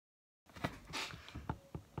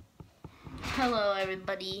Hello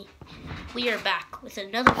everybody, we are back with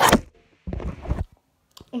another video.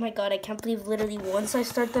 Oh my god, I can't believe literally once I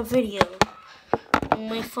start the video,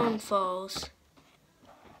 my phone falls.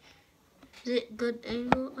 Is it good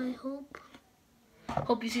angle, I hope?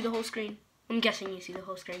 Hope you see the whole screen. I'm guessing you see the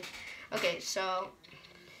whole screen. Okay, so,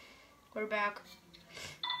 we're back.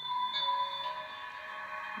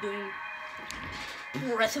 Doing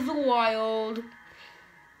Breath of the Wild.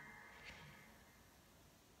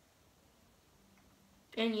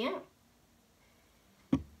 And yeah.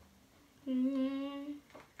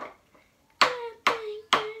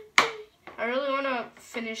 I really want to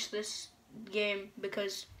finish this game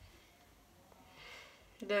because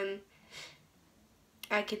then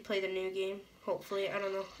I could play the new game. Hopefully, I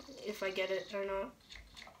don't know if I get it or not.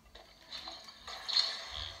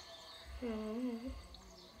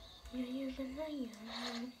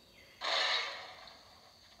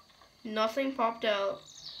 Nothing popped out.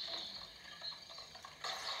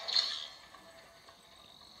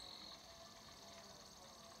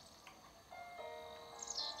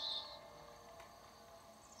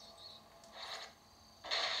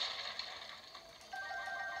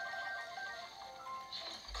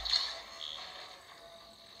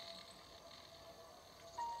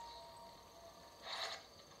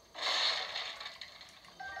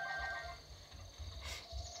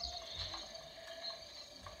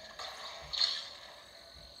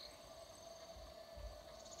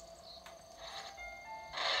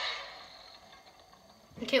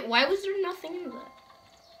 Okay, why was there nothing in that?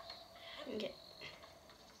 Okay.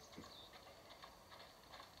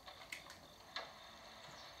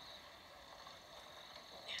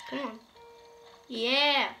 Come on.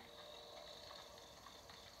 Yeah.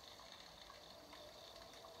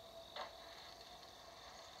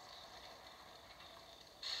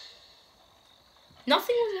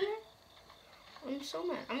 Nothing was in it. I'm so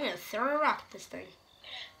mad. I'm gonna throw a rock at this thing.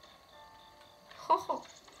 Ho ho.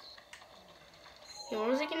 Yeah, where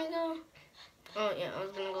was I gonna go? Oh yeah, I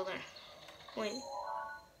was gonna go there. Wait.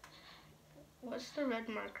 What's the red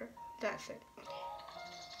marker? That's it. Okay.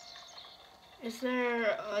 Is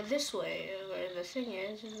there this way where the thing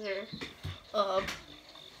is? Is there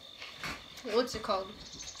what's it called?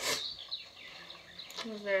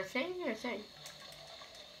 Is there a thing or a thing?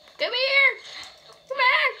 Come here! Come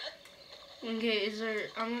on! Okay, is there,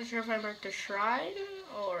 I'm not sure if I marked a shrine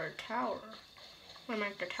or a tower. If I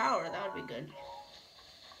marked a tower, that would be good.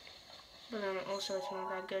 But then also it's not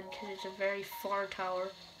that good because it's a very far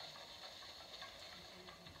tower.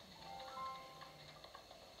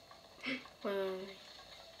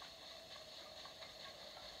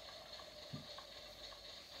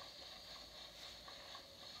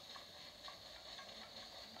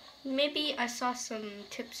 Maybe I saw some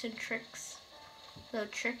tips and tricks, the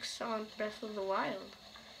tricks on Breath of the Wild,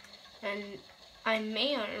 and I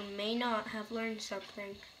may or may not have learned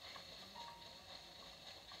something.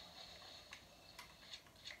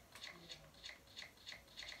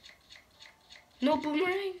 No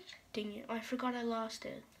boomerang? Dang it, I forgot I lost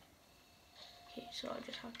it. Okay, so I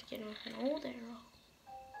just have to get with an old arrow.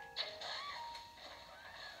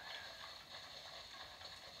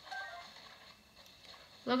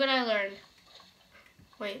 Look what I learned.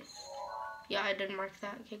 Wait. Yeah, I didn't mark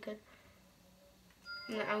that. Okay, good.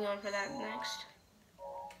 I'm going for that next.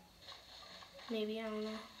 Maybe, I don't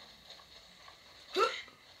know.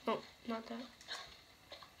 Oh, not that.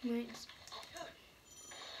 Wait.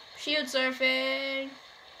 Shield surfing!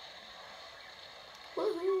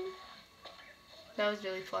 Woohoo! That was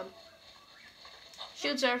really fun.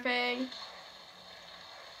 Shield surfing!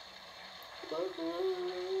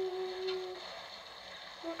 Woohoo!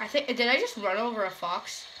 Did I just run over a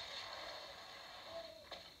fox?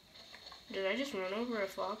 Did I just run over a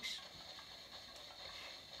fox?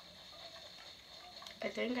 I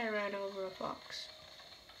think I ran over a fox.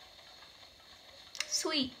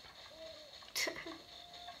 Sweet!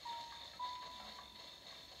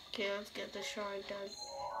 Okay, let's get the shrine done.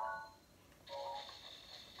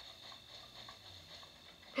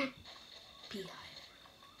 Beehive.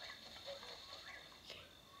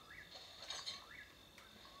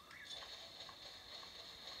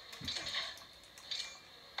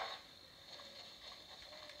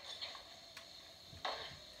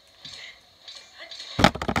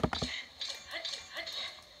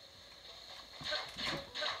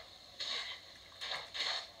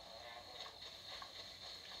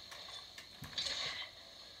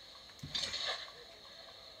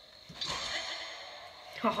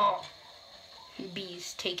 Haha.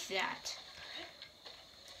 Bees, take that.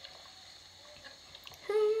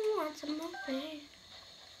 Who wants a muffin?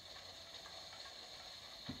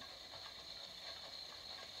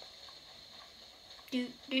 Do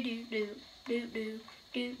do do do do do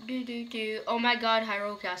do do do do. Oh my God,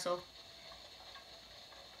 Hyrule Castle.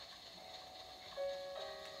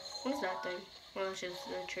 What is that thing? Well, that's just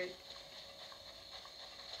a tree.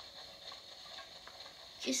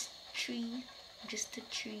 Just tree. Just a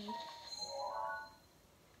tree.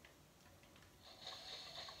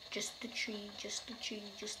 Just the tree. Just the tree.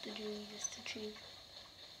 Just the tree. Just the tree.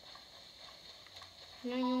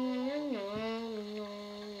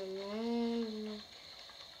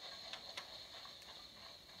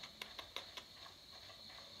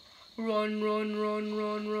 Run, run, run,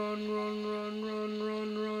 run, run, run, run, run,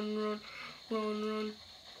 run, run, run, run, run.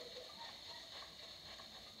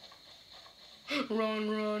 Run,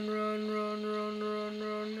 run, run, run, run, run,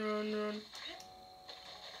 run, run, run.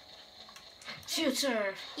 Shield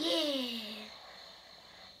surf. Yeah.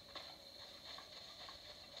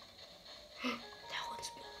 That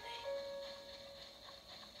one's moving.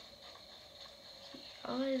 He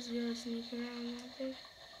always gonna sneak around that thing.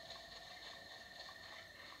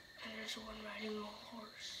 And there's one riding a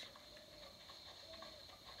horse.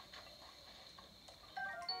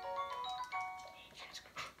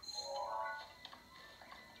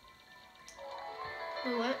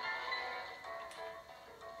 Wait, what?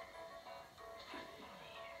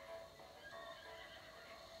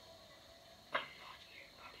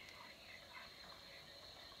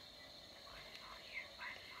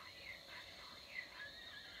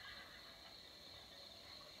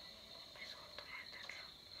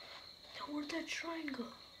 Where'd that shrine go?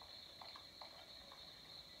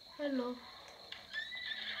 Hello.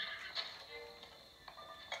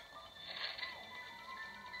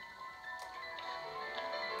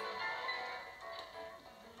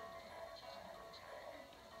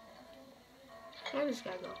 Where'd this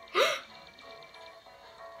guy go?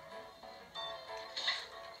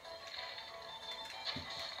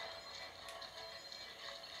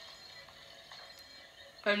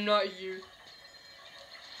 I'm not here.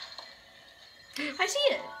 I see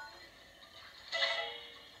it.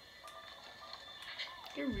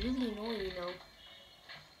 You're really annoying, you know.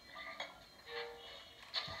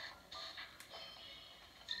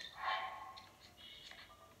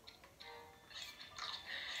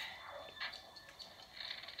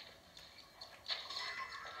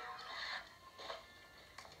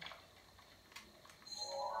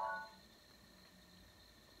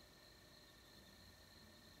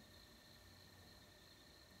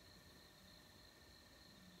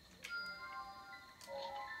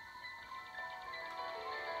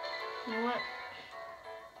 You know what?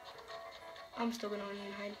 I'm still gonna run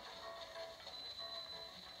and hide.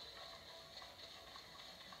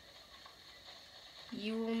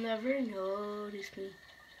 You will never notice me.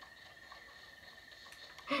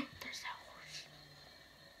 There's that horse.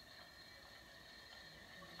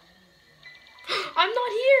 I'm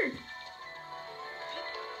not here!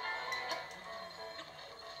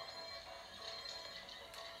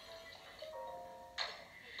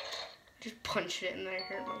 Just punched it and then I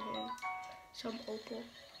hurt my hand. Some opal.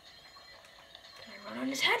 Can I run on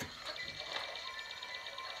his head?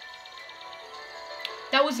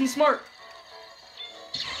 That wasn't smart.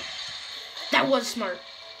 That was smart.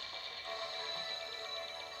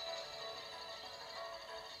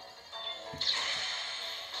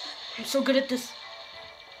 I'm so good at this.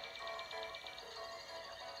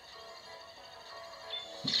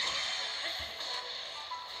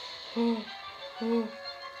 Oh, oh,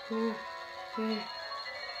 oh, oh.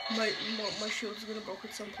 My shield's gonna break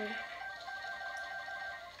at some point.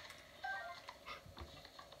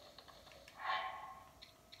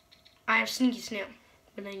 I have sneaky snail,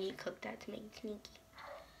 but I need to cook that to make it sneaky.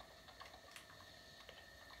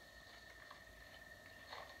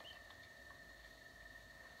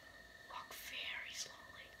 Walk very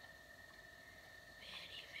slowly.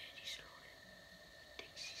 Very, very slowly.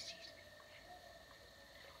 Dixie sees me.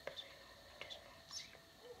 No, doesn't know. He does not see me.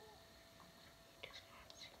 He does not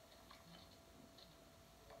see me.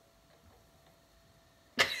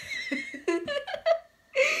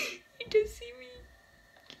 He does see me.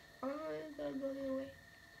 Oh, I gotta go their way.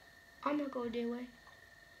 I'm gonna go their way.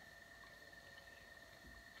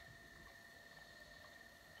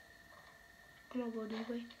 I'm gonna go their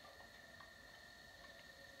way.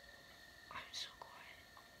 I'm so quiet.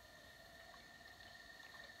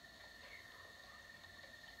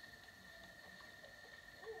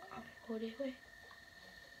 I'm gonna go their way.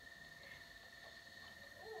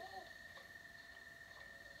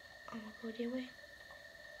 I'm gonna go their way.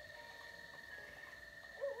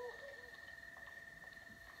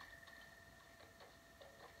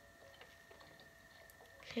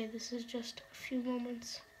 Okay, this is just a few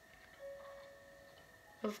moments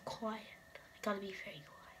of quiet, I Gotta be very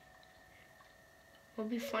quiet. It would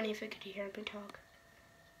be funny if I could hear me talk.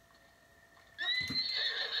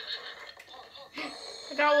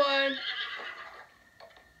 I got one.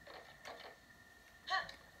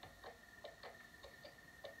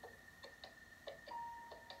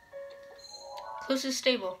 Closest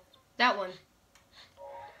stable. That one.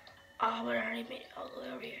 Oh, but I already made it all the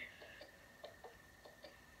way over here.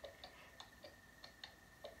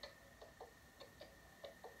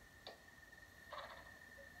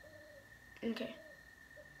 Okay.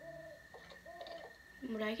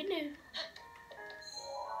 What I can do,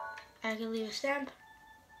 I can leave a stamp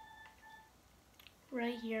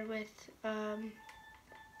right here with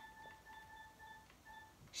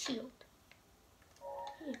shield.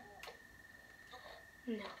 Here.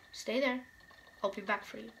 No, stay there. I'll be back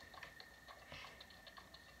for you.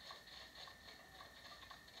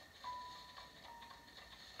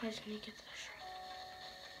 I just need to get to the shrine.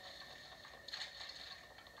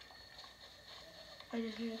 I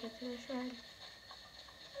just need to get to the shrine.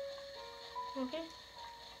 Okay?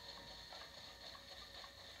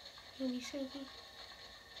 Can be sneaky.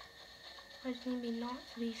 I just need to be not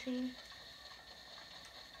to be seen.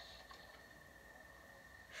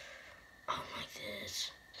 Oh, like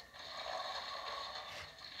this.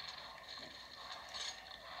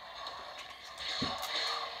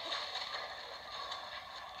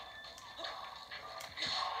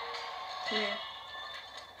 Here.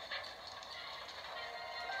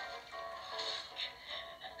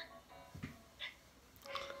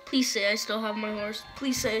 Please say I still have my horse.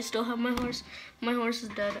 Please say I still have my horse. My horse is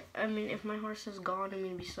dead. I mean, if my horse is gone, I'm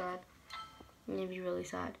gonna be sad. I'm gonna be really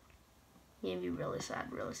sad. I'm gonna be really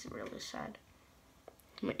sad. Really, really sad.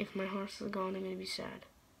 If my horse is gone, I'm gonna be sad.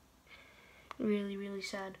 Really, really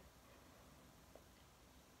sad.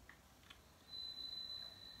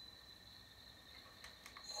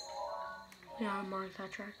 Yeah, I marked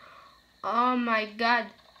that track. Oh my god.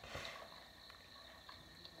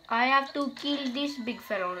 I have to kill this big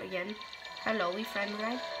fellow again. Hello, we friends,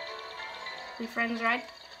 right? We friends, right?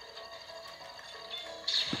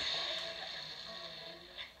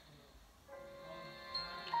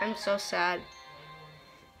 I'm so sad.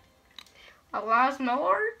 I lost my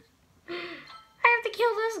horse. I have to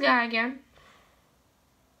kill this guy again.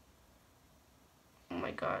 Oh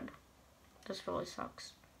my god. This really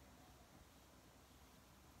sucks.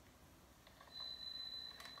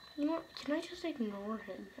 You know what? Can I just ignore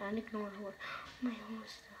him and ignore her? My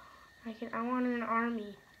horse. I want an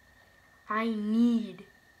army. I need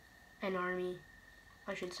an army,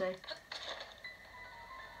 I should say.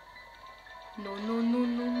 No, no, no,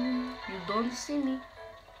 no, no. You don't see me.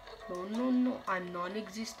 No, no, no. I'm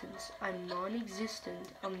non-existent. I'm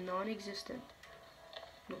non-existent. I'm non-existent.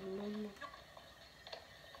 No, no, no.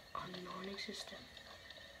 I'm non-existent.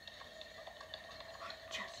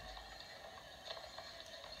 Chest.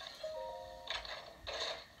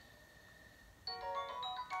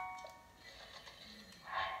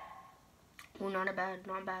 Oh, not bad,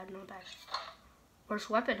 not bad, not bad.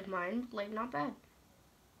 Worst weapon of mine, like, not bad.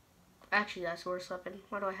 Actually, that's the worst weapon.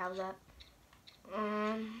 Why do I have that?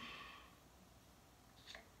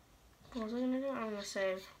 What was I gonna do? I'm gonna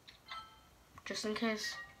save. Just in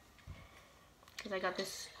case. Because I got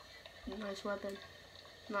this nice weapon.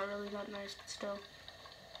 Not really that nice, but still.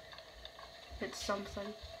 It's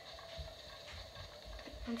something.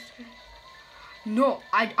 I'm just kidding. No,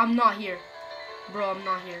 I'm not here. Bro, I'm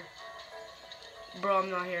not here. Bro, I'm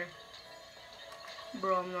not here.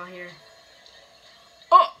 Bro, I'm not here.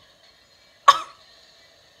 Oh!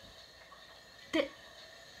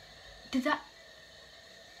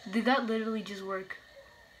 Did that literally just work?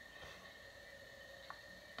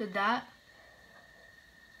 Did that?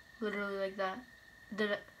 Literally like that.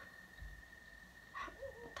 Did it?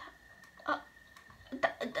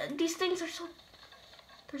 These things are so...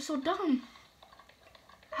 They're so dumb.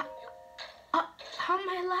 How am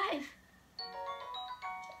I alive?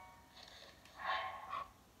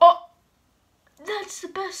 Oh! That's the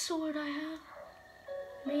best sword I have.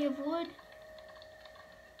 Made of wood.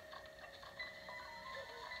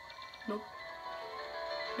 Nope.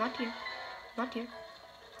 Not here. Not here.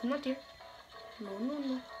 Not here. No, no,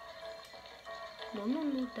 no. No, no,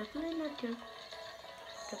 no. Definitely not here.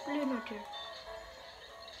 Definitely not here.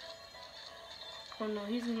 Oh no,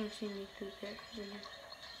 he's gonna see me through there, isn't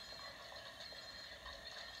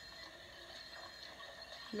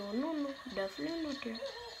he? No, no, no. Definitely not here.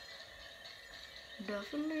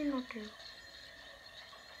 Definitely not here.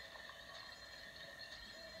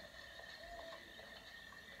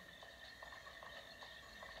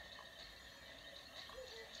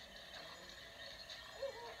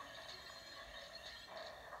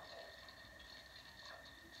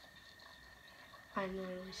 I'm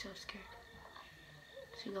literally so scared.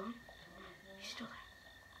 Is he gone? He's still there.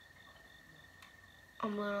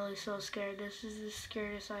 I'm literally so scared. This is the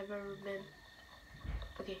scariest I've ever been.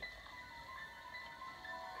 Okay.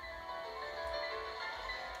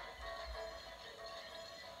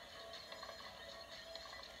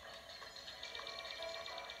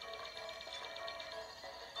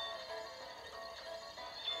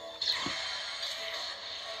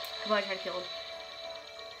 Come on, I tried to kill him.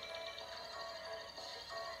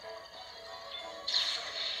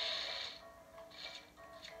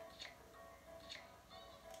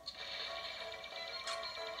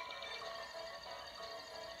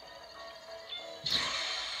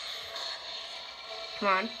 Come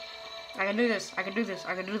on. I can do this. I can do this.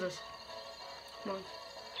 I can do this. Come on.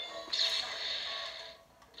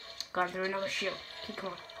 Got through another shield. Okay, come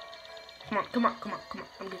on. Come on, come on, come on, come on.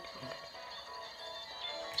 I'm good. I'm good.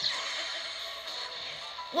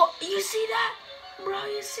 What? You see that? Bro,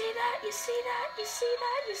 you see that? You see that? You see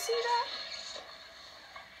that? You see that?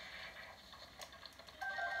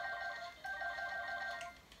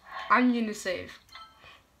 I'm gonna save.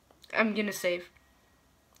 I'm gonna save.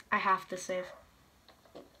 I have to save.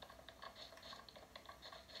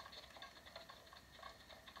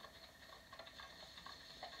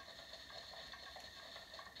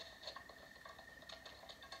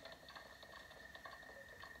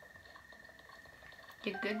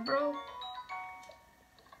 You good, bro?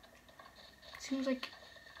 Seems like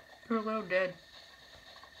you're a little dead.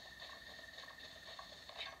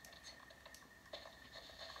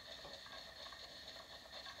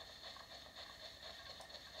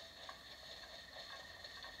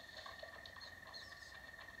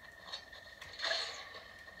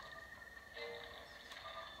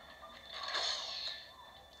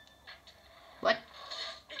 What?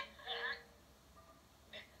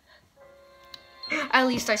 At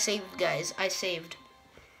least I saved, guys. I saved.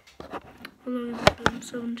 How long has it been?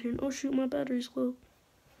 17. Oh shoot, my battery's low.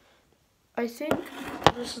 I think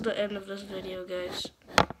this is the end of this video, guys.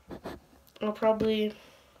 I'll probably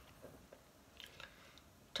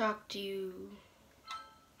talk to you.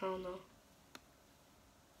 I don't know.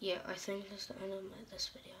 Yeah, I think this is the end of this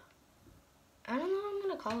video. I don't know what I'm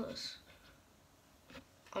gonna call this.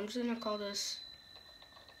 I'm just gonna call this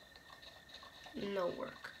no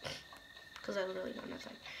work. Because I literally got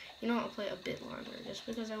nothing. You know what, I'll play a bit longer just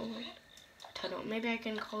because I want to know. Maybe I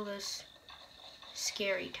can call this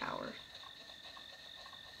Scary Tower.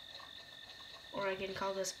 Or I can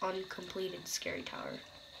call this Uncompleted Scary Tower.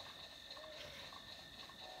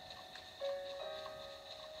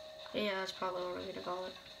 Yeah, that's probably what I'm gonna call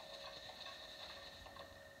it.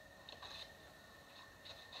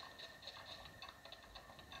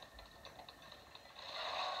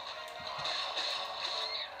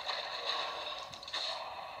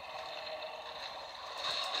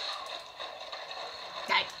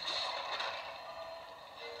 Die.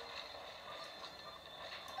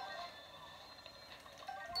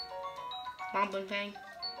 Moblin Fang.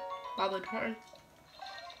 Moblin Horn.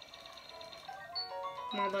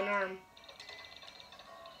 Moblin Arm.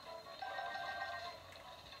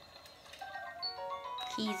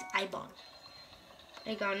 He's eyeball.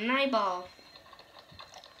 I got an eyeball.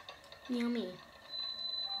 Yummy.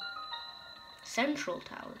 Central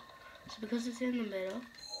Tower. So because it's in the middle.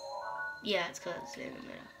 Yeah, it's because it's in the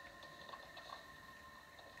middle.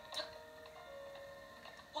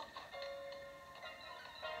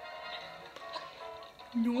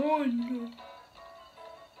 No.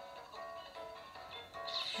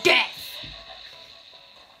 Death!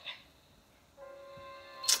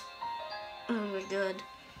 Oh my god.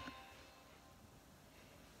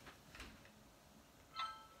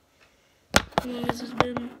 This has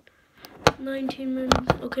been 19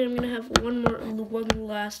 minutes. Okay, I'm gonna have one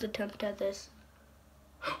last attempt at this.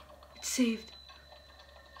 It's saved.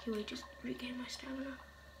 Okay, wait, just regain my stamina.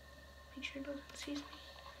 Make sure no one sees me.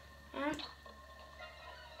 And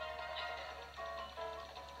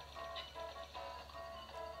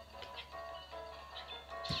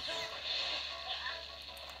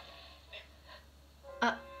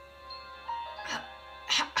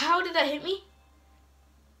how did that hit me?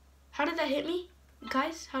 How did that hit me?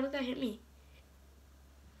 Guys, how did that hit me?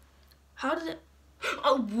 How did it?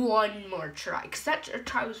 Oh, one more try, because that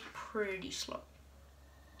try was pretty slow.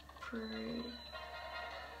 Where's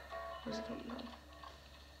it coming from?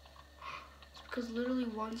 It's because literally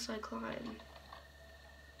once I climb,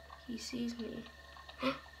 he sees me.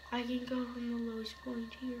 I can go from the lowest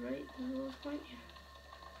point here, right? The lowest point here.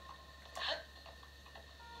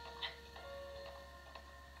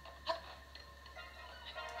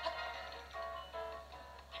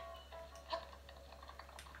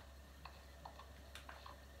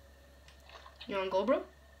 You wanna go, bro?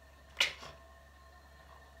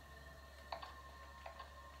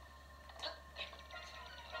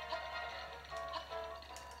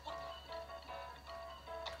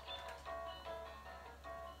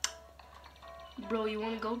 Bro, you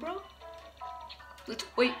wanna go, bro? Let's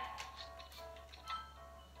wait.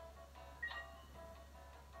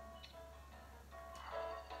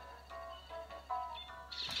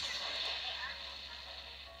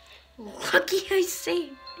 Lucky I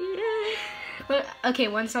saved. But okay,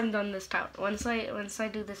 once I'm done this tower. Once I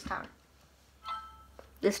do this tower.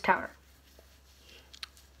 This tower.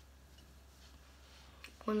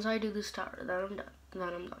 Once I do this tower, then I'm done. Then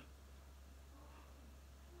I'm done.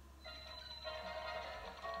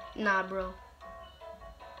 Nah, bro.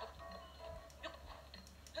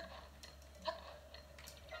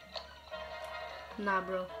 Nah,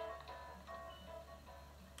 bro.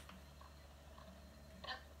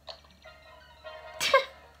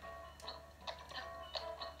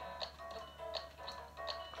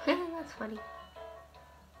 That's funny.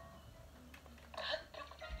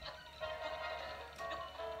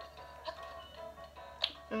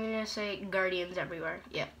 I'm gonna say guardians everywhere.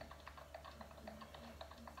 Yeah.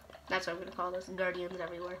 That's what I'm gonna call this. Guardians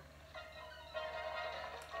everywhere.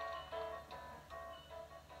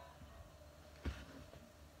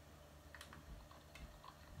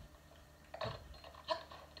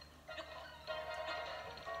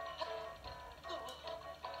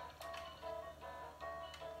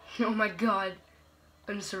 Oh my god.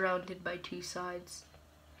 I'm surrounded by two sides.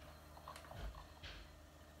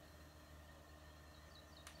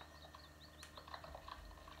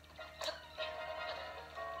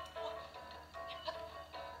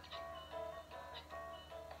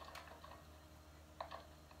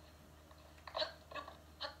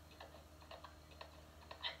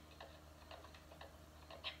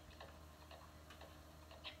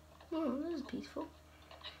 Oh, this is peaceful.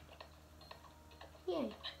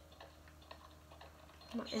 Yay.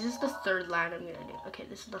 Is this the third land I'm gonna do? Okay,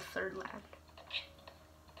 this is the third land.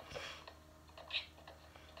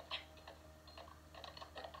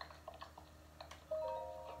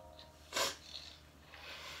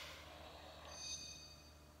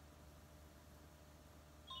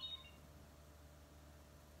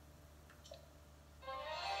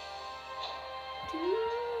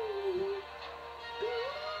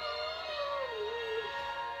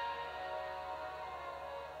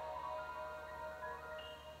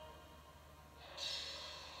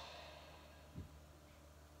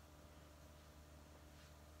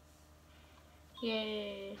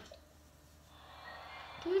 Yay.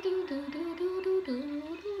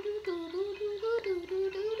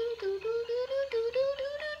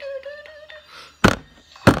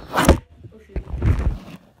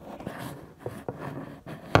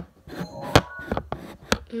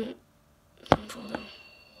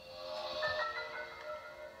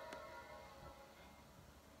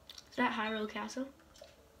 Is that Hyrule Castle?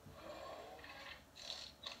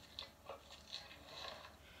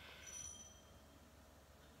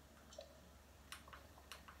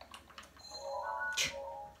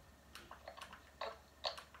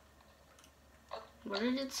 What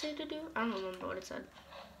did it say to do? I don't remember what it said.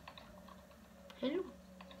 Hello.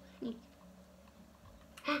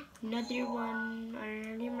 Another one. I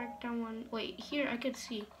already marked down one. Wait, here I could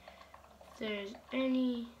see if there's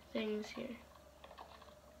any things here.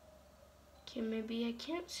 Okay, maybe I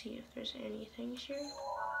can't see if there's any things here.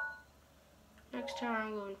 Next tower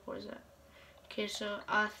I'm going for is that. Okay, so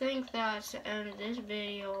I think that's the end of this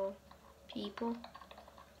video, people.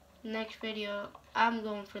 Next video, I'm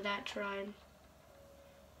going for that shrine.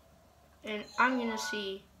 And I'm gonna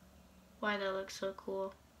see why that looks so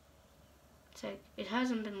cool. It's like, it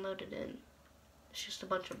hasn't been loaded in. It's just a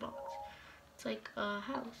bunch of blocks. It's like a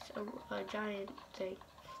house, a giant thing.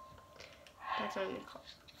 That's what I'm gonna call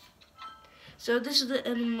it. So this is the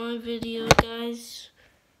end of my video, guys.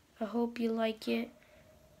 I hope you like it.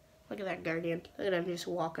 Look at that guardian. Look at him just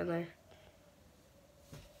walking there.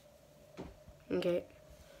 Okay.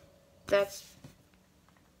 That's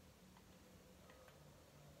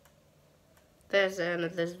the end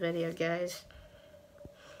of this video, guys.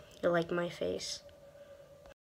 You like my face?